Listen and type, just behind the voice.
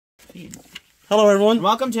Hello, everyone.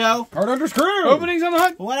 Welcome to Hard Under Screw! Openings on the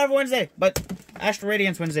Hunt. Whatever Wednesday, but Astral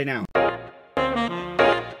Radiance Wednesday now.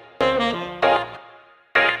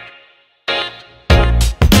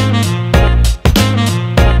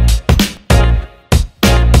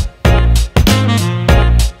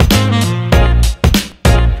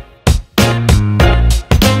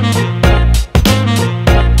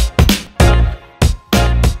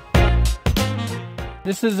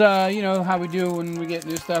 This is, you know, how we do when we get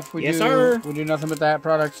new stuff. We Yes, sir. We do nothing but that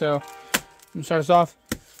product, so I'm gonna start us off.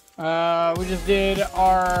 We just did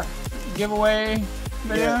our giveaway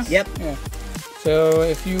video. Yes. Yep. Yeah. So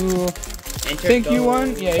if you think you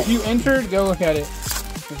won, yeah, if you entered, go look at it.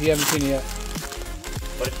 If you haven't seen it yet.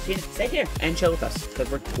 But if you see it, stay here and chill with us, because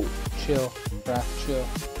we're cool. Chill, bruh, chill.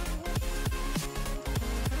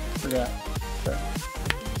 Forgot. Sorry.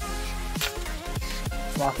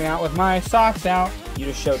 Walking out with my socks out. You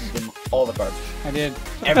just showed them all the cards. I did.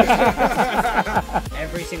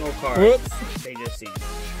 Every single card. Whoops. They just seen.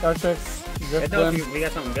 Star Tricks. We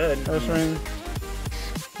got something good. First ring.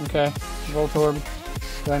 Okay. Voltorb.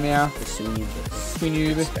 Glammeow.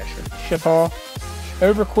 Sweeney. Special. Shipall.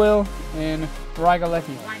 Overquill. And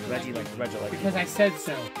Regieleki. Regieleki. Because I said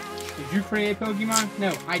so. Did you create Pokemon?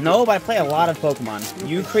 No, I did. No, but I play a lot of Pokemon.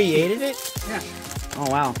 You created it? Yeah. Oh,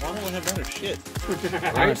 wow. Why don't we have better shit?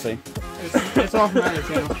 Honestly. It's off my other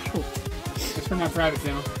channel. It's from my private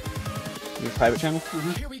channel. Your private channel?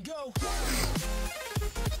 Mm-hmm. Here we go.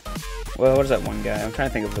 Well, what is that one guy? I'm trying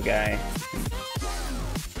to think of the guy.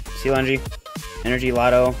 Sealungi, Energy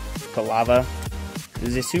Lotto, Kalava,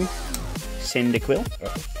 Zissou, Cyndaquil,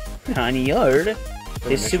 Honeyard,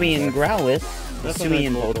 Hisuian Growlithe,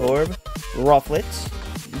 Hisuian Voltorb, Rufflet,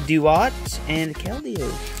 Duat, and Keldeo.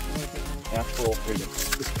 Astral Radiance.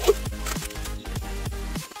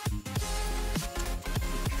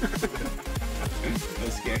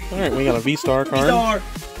 That's scary. Alright, we got a V-Star card. V-Star!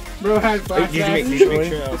 Bro had Did you make flashbacks.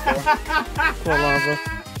 sure that was for? Lava.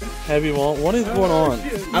 Heavy Wall. What is going on?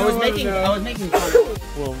 I was making fun of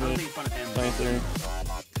Well, I was making fun of him. Panther.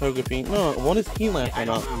 Togepi. No, what is he laughing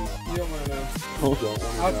at? You don't want to know.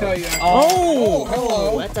 Oh, I'll tell you. oh,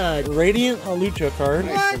 hello. That's a Radiant Lucha card.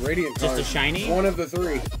 What? The Radiant just card. a shiny. One of the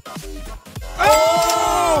three.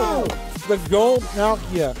 Oh! The gold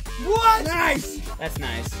Palkia. What? Nice. That's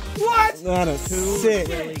nice. What? That is sick.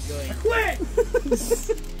 Really good. Quit.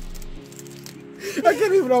 I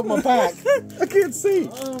can't even open my pack. I can't see.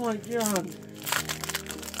 Oh my god.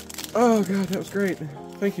 Oh god, that was great.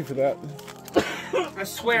 Thank you for that. I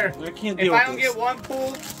swear. I can't If deal I with don't this. get one pull,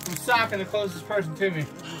 I'm socking the closest person to me.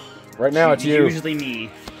 Right now it's you. Usually me.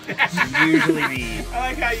 Usually me. I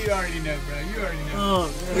like how you already know, bro. You already know.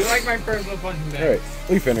 Oh, You like my personal punching bag. Alright.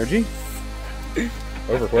 Leaf Energy.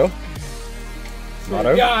 Overquill.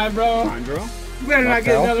 Lotto. God, bro. Andro. You better not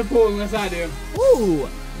get Noctowl. another pull unless I do. Ooh,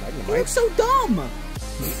 Magnemite. he looks so dumb.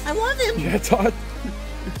 I love him. Yeah, Todd.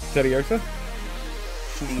 Teddiursa.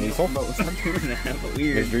 Sneasel. But stop doing that. But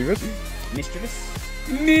weird. Misdreavus. Mischievous.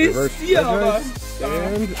 Reverse Mischievous. Regis.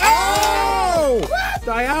 And... Oh!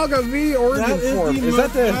 Dialga V Origin that is Form. the Is that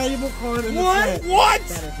most the... valuable card in the What? set. What?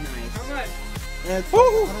 That is nice. How much? That's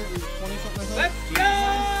Woo! 120 something. Let's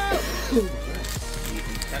go!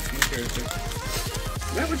 That's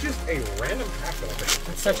Mischievous. That was just a random pack opening.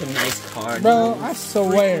 That's such a nice card. Bro, I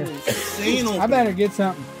swear. Insane I better get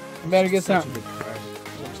something. I better get something.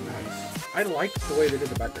 Looks nice. I like the way they did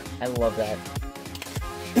the background. I love that.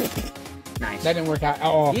 Nice. That didn't work out at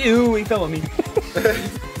all. Ew, he fell at me.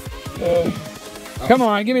 Come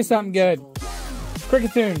on, give me something good.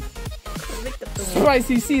 Cricketune.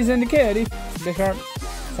 Spicy seasoned kitty. Big Sharp.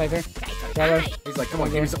 Scyther. Tyler. He's like, come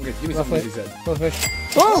on, give me something good. Give me something good, he said. Bullfish.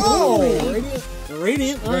 Oh!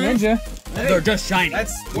 Radiant. All right. Greninja. They're just shiny.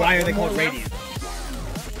 That's Why are they one called more Radiant?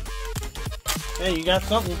 Hey, you got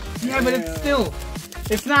something. Yeah, but it's still.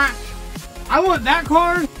 It's not. I want that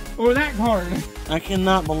card or that card. I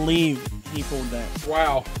cannot believe he pulled that.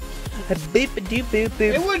 Wow. Beep doop boop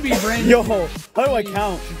It boop. would be brand Yo, how do I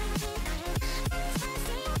count?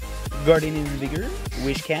 Guardian Vigor,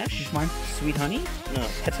 Wish Cash, Mine. Sweet Honey, No.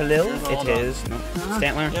 Petalil, Hold it on. is, no, Uh-huh.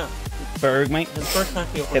 Stantler, Yeah. Bergmite, The first time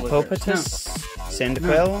he opened Hippopotas, No,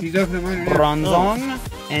 Cyndaquil, he's opening mine right now. Bronzong,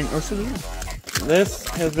 and Ursaluna. This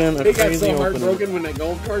has been a He got crazy so opening. heartbroken when that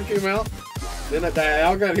gold card came out. Then at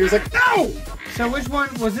Dialga, and he was like, no! So which one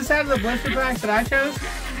was this out of the blister packs that I chose?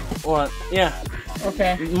 What? Yeah.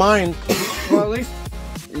 Okay. Mine, Well, at least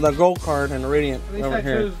the gold card and the Radiant over I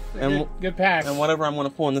here. chose a And, good pack. and whatever I'm going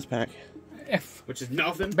to pull in this pack. Which is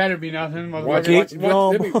nothing. Better be nothing. Keep Motherfucker.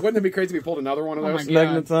 going. Wouldn't it be crazy if we pulled another one of Oh those? my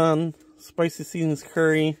God. Magneton, Spicy Seasons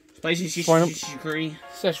Curry,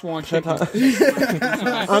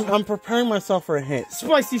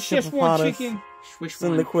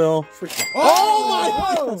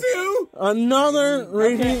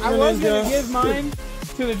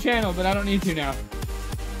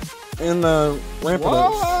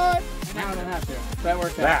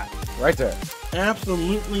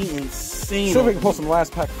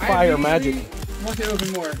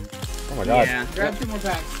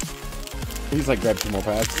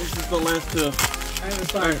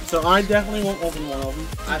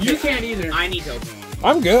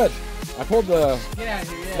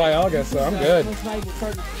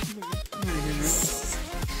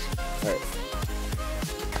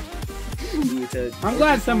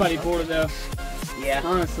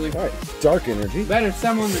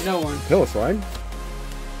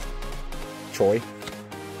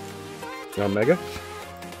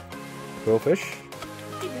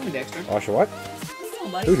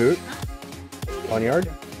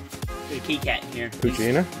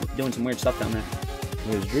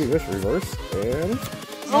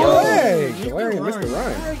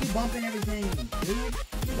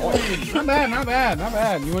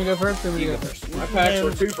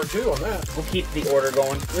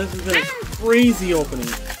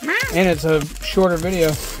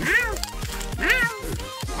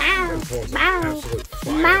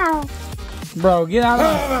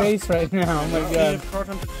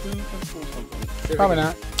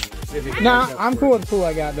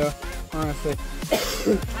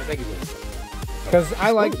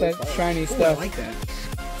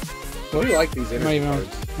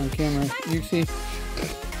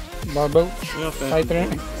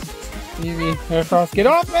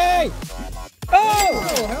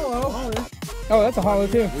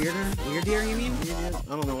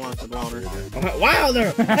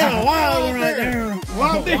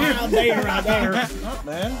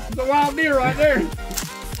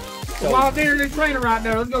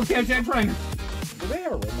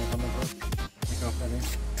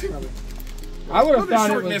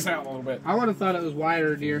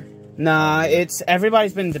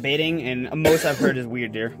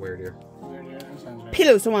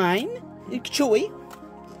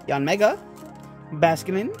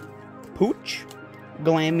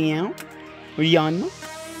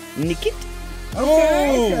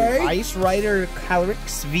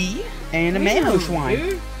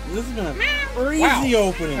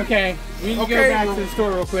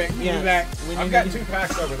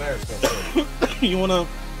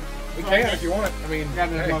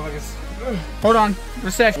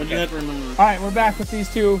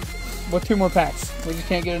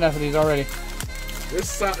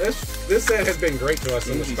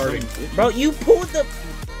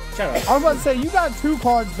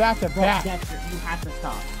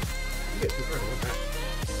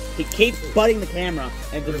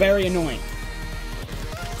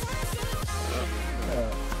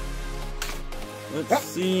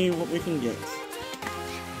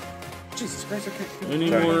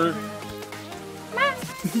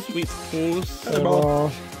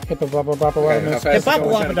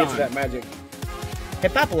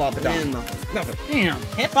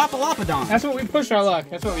 Hippopolopodon. That's what we pushed our luck.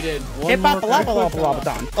 That's what we did.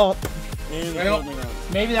 Hippopolopodon. Up. And Well,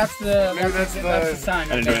 Maybe that's the that's the sign.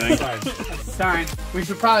 I didn't do anything. That's the sign. We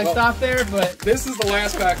should probably stop there, but this is the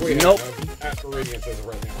last pack we have Nope. of Astral Radiance as of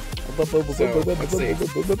right now. So, let's see.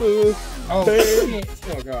 oh shit,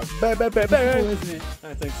 Oh god. cool, isn't it?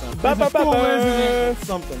 I think so.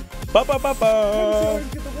 Something.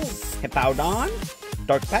 Hippowdon.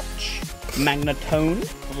 Dark Patch. Magnatone.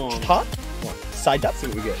 Come on. Tot. Side Up. See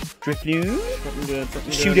what we get. Drifloon. Something good. Something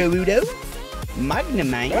good. Pseudo-Ludo.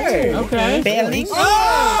 Magnemite. Hey. Okay. Failing.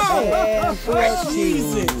 Oh!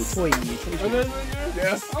 Jesus.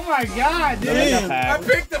 Yes. Oh my god, dude. Man. I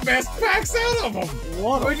picked the best packs out of them.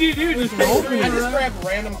 What What'd you do? Just I roll just grabbed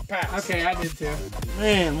random packs. Okay, I did too.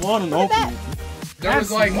 Man, what an opening. There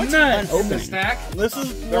was like nuts. in the stack. This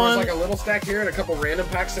is There was one. like a little stack here and a couple random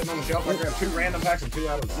packs sitting on the shelf. I grabbed 2 random packs and 2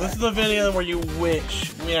 out of the This stack. is a video where you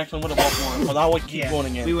wish we actually would have bought one, but I would keep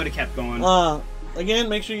going We again. would have kept going. Again,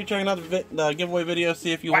 make sure you're checking out the giveaway video,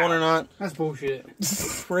 see if you won or not. That's bullshit.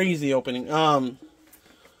 Crazy opening.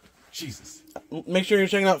 Jesus. Make sure you're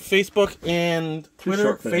checking out Facebook and Twitter.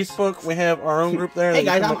 short for this. Facebook, we have our own group there. Hey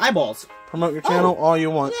that you guys, can I'm eyeballs. promote your channel all you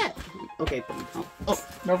want. Yeah. Okay. Oh,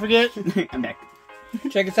 Don't forget, I'm back.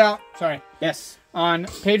 check us out. Sorry. Yes. On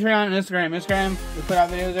Patreon and Instagram. Instagram, we put out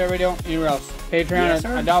videos every day. Anywhere else. Patreon Yes, is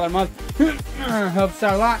sir. $1 a month. Helps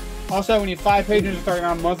out a lot. Also, we need 5 patrons to start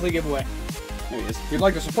our monthly giveaway. There he is. If you'd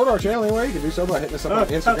like to support our channel anyway, you can do so by hitting us up on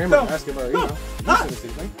Instagram or asking about our email. Send us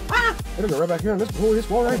anything. It'll go right back here on this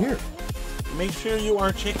wall right here. Make sure you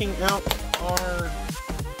are checking out our.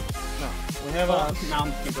 No, we have Now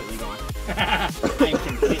I'm completely gone. I'm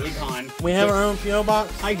completely gone. we have our own PO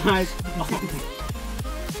box. Hi guys.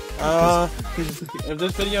 If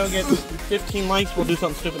this video gets 15 likes, we'll do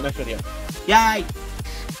something stupid next video. Yay!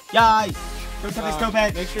 Yay! Don't touch this go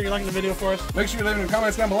back. Make sure you're liking the video for us. Make sure you leave it in the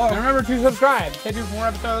comments down below. And remember to subscribe. Stay tuned for more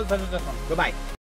episodes such as this one. Goodbye.